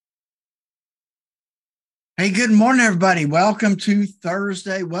Hey, good morning, everybody. Welcome to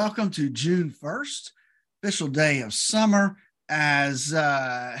Thursday. Welcome to June 1st, official day of summer.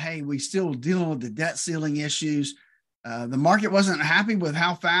 Hey, we still dealing with the debt ceiling issues. The market wasn't happy with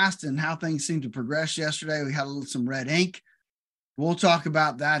how fast and how things seemed to progress yesterday. We had some red ink. We'll talk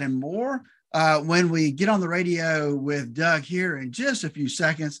about that and more when we get on the radio with Doug here in just a few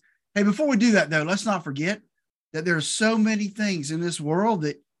seconds. Hey, before we do that, though, let's not forget that there are so many things in this world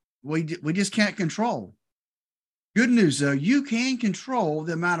that we just can't control. Good news, though, you can control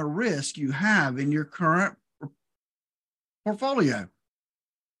the amount of risk you have in your current portfolio.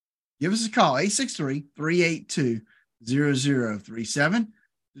 Give us a call, 863-382-0037,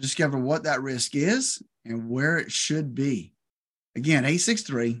 to discover what that risk is and where it should be. Again,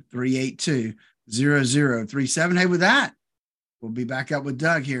 863-382-0037. Hey, with that, we'll be back up with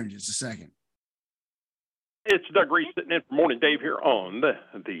Doug here in just a second. It's Doug Reese sitting in for Morning Dave here on the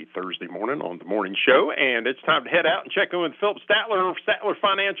Thursday morning on the morning show, and it's time to head out and check in with Phillip Statler, Statler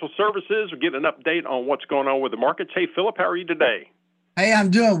Financial Services. We'll get an update on what's going on with the markets. Hey, Phillip, how are you today? Hey, I'm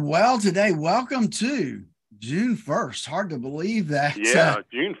doing well today. Welcome to June 1st. Hard to believe that. Yeah,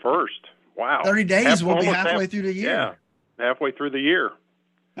 June 1st. Wow. 30 days, we'll be halfway through the year. Yeah, halfway through the year.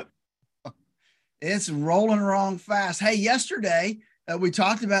 It's rolling along fast. Hey, yesterday, we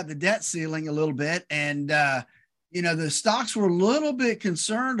talked about the debt ceiling a little bit, and the stocks were a little bit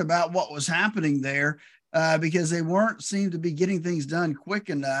concerned about what was happening there because they weren't seemed to be getting things done quick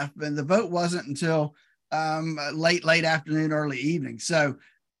enough, and the vote wasn't until late afternoon, early evening. So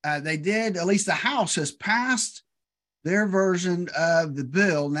they did. At least the House has passed their version of the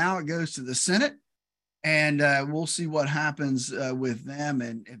bill. Now it goes to the Senate, and we'll see what happens with them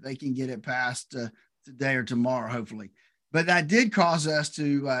and if they can get it passed today or tomorrow, hopefully. But that did cause us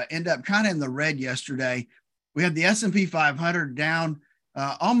to end up kind of in the red yesterday. We had the S&P 500 down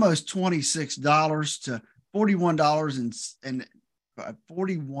almost $26 to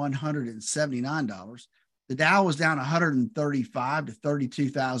 $4,179. The Dow was down 135 to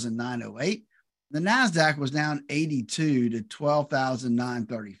 32,908. The NASDAQ was down 82 to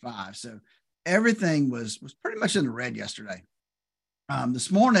 12,935. So everything was pretty much in the red yesterday.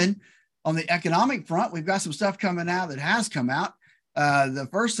 This morning, on the economic front, we've got some stuff coming out that has come out. The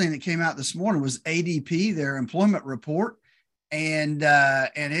first thing that came out this morning was ADP, their employment report, and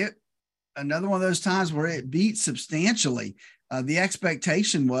it another one of those times where it beat substantially. The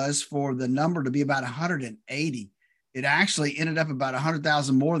expectation was for the number to be about 180. It actually ended up about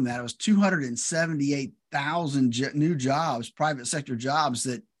 100,000 more than that. It was 278,000 new jobs, private sector jobs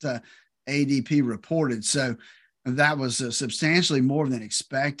that ADP reported. So that was substantially more than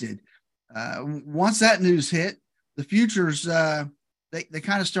expected. Once that news hit, the futures, they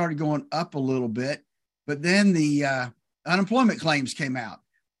kind of started going up a little bit, but then the unemployment claims came out,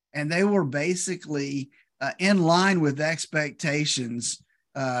 and they were basically in line with expectations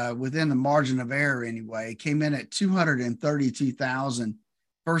within the margin of error anyway. It came in at 232,000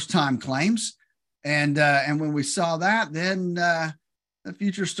 first-time claims, and when we saw that, then the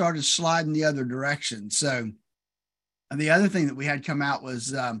future started sliding the other direction. So the other thing that we had come out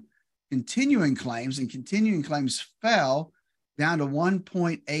was continuing claims, and continuing claims fell down to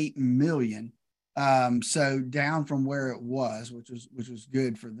 1.8 million. So down from where it was, which was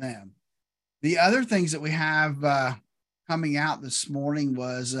good for them. The other things that we have coming out this morning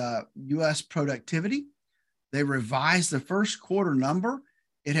was U.S. productivity. They revised the first quarter number.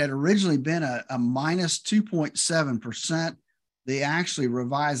 It had originally been a minus 2.7%. They actually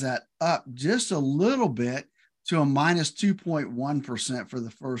revised that up just a little bit to a minus 2.1% for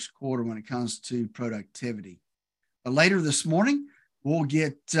the first quarter when it comes to productivity. But later this morning, we'll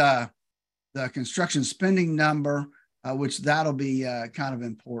get the construction spending number, which that'll be kind of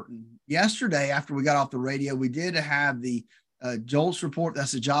important. Yesterday, after we got off the radio, we did have the JOLTS report.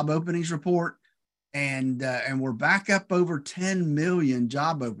 That's the job openings report. And we're back up over 10 million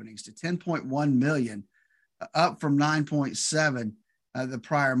job openings to 10.1 million, up from 9.7 the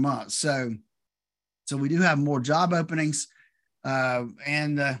prior month. So we do have more job openings,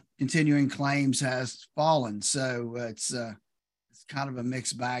 and the continuing claims has fallen. So it's kind of a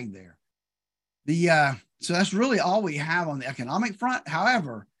mixed bag there. So that's really all we have on the economic front.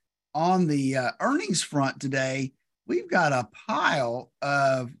 However, on the earnings front today, we've got a pile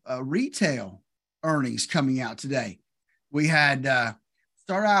of retail earnings coming out today. We had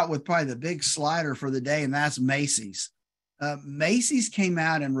start out with probably the big slider for the day, and that's Macy's. Macy's came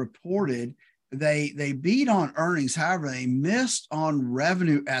out and reported they beat on earnings. However, they missed on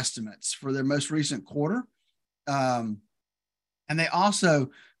revenue estimates for their most recent quarter. And they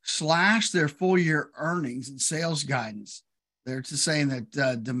also slashed their full year earnings and sales guidance. They're just saying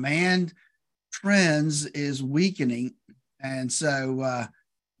that demand trends is weakening. And so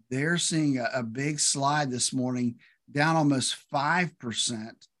they're seeing a big slide this morning, down almost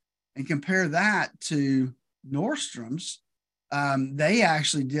 5%. And compare that to Nordstrom's. They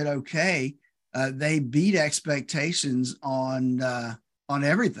actually did okay. They beat expectations on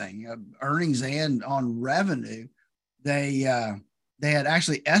everything, earnings and on revenue. They had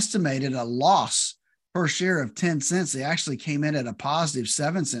actually estimated a loss per share of 10 cents. They actually came in at a positive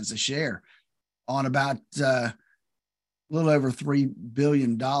 7 cents a share on about a little over $3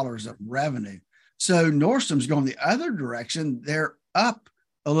 billion of revenue. So Nordstrom's going the other direction. They're up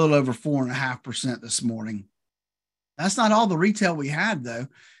a little over 4.5% this morning. That's not all the retail we had, though.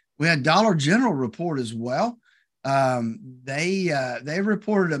 We had Dollar General report as well. They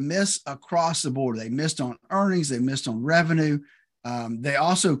reported a miss across the board. They missed on earnings. They missed on revenue. They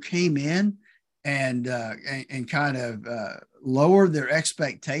also came in and kind of lowered their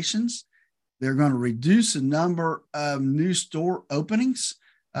expectations. They're going to reduce the number of new store openings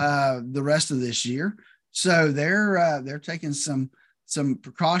the rest of this year. So they're taking some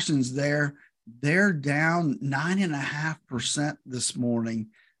precautions there. They're down 9.5% this morning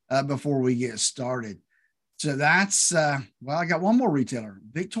before we get started. So that's I got one more retailer.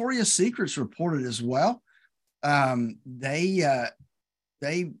 Victoria's Secrets reported as well. They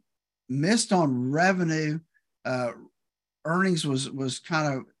missed on revenue. Earnings was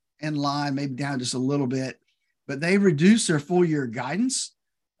kind of in line, maybe down just a little bit, but they reduced their full year guidance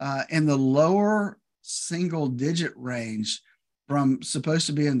in the lower single digit range from supposed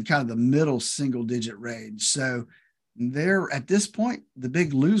to be in kind of the middle single digit range. So they're at this point, the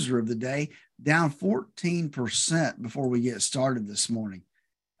big loser of the day, down 14% before we get started this morning.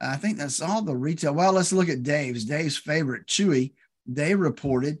 I think that's all the retail. Well, let's look at Dave's favorite, Chewy. They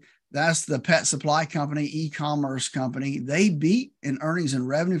reported, that's the pet supply company, e-commerce company. They beat in earnings and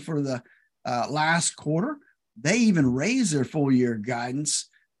revenue for the last quarter. They even raised their full year guidance,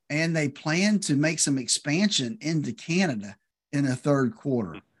 and they plan to make some expansion into Canada in the third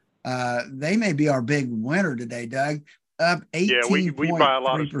quarter. They may be our big winner today, Doug. Up 18.3%. Yeah, we buy a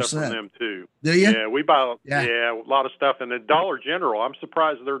lot of stuff from them too. Do you? Yeah, we buy a lot of stuff. And at Dollar General, I'm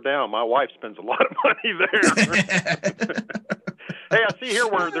surprised they're down. My wife spends a lot of money there. Hey, I see here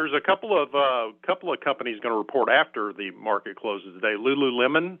where there's a couple of companies going to report after the market closes today.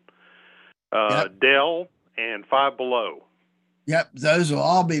 Lululemon, Dell, and Five Below. Yep, those will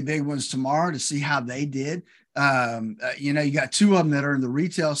all be big ones tomorrow to see how they did. You got two of them that are in the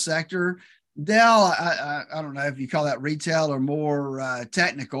retail sector. Dell, I don't know if you call that retail or more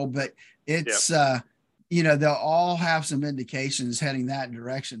technical, but it's they'll all have some indications heading that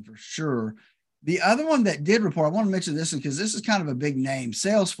direction for sure. The other one that did report, I want to mention this because this is kind of a big name,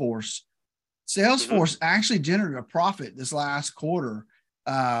 Salesforce. Salesforce actually generated a profit this last quarter,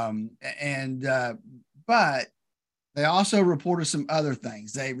 but they also reported some other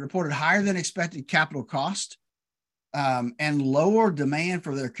things. They reported higher than expected capital cost and lower demand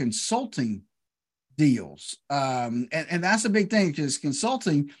for their consulting deals. And that's a big thing because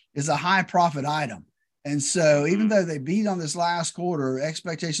consulting is a high profit item. And so even though they beat on this last quarter,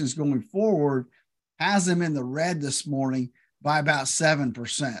 expectations going forward has them in the red this morning by about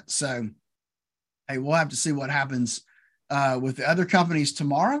 7%. So, hey, we'll have to see what happens with the other companies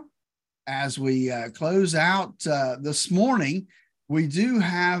tomorrow. As we close out this morning, we do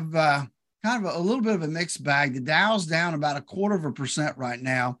have kind of a little bit of a mixed bag. The Dow's down about 0.25% right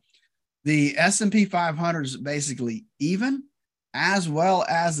now. The S&P 500 is basically even, as well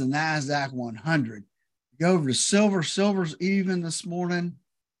as the NASDAQ 100. Go over to silver. Silver's even this morning.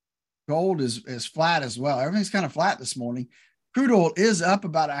 Gold is flat as well. Everything's kind of flat this morning. Crude oil is up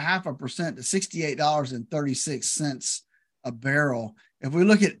about 0.5% to $68.36 a barrel. If we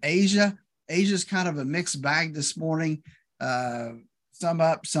look at Asia, Asia's kind of a mixed bag this morning. Some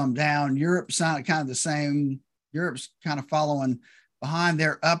up, some down. Europe's kind of the same. Europe's kind of following behind.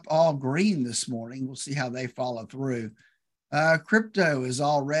 They're up all green this morning. We'll see how they follow through. Crypto is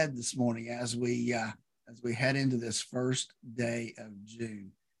all red this morning as we head into this first day of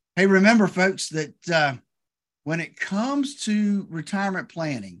June. Hey, remember, folks, that when it comes to retirement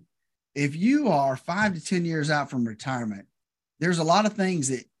planning, if you are 5 to 10 years out from retirement, there's a lot of things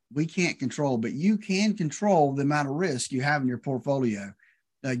that we can't control, but you can control the amount of risk you have in your portfolio.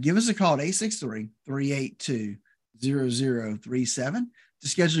 Give us a call at 863-382-0037 to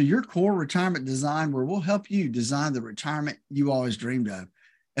schedule your core retirement design, where we'll help you design the retirement you always dreamed of.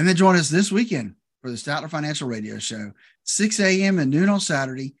 And then join us this weekend for the Statler Financial Radio Show, 6 a.m. and noon on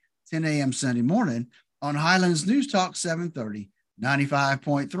Saturday, 10 a.m. Sunday morning on Highlands News Talk 730,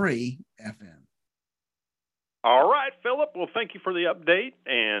 95.3 FM. All right, Phillip. Well, thank you for the update.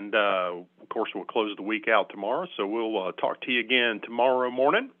 And, of course, we'll close the week out tomorrow. So we'll talk to you again tomorrow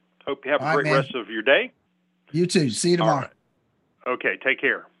morning. Hope you have a great rest of your day. You too. See you tomorrow. All right. Okay. Take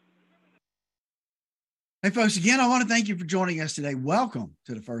care. Hey, folks, again, I want to thank you for joining us today. Welcome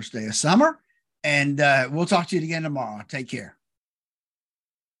to the first day of summer. And we'll talk to you again tomorrow. Take care.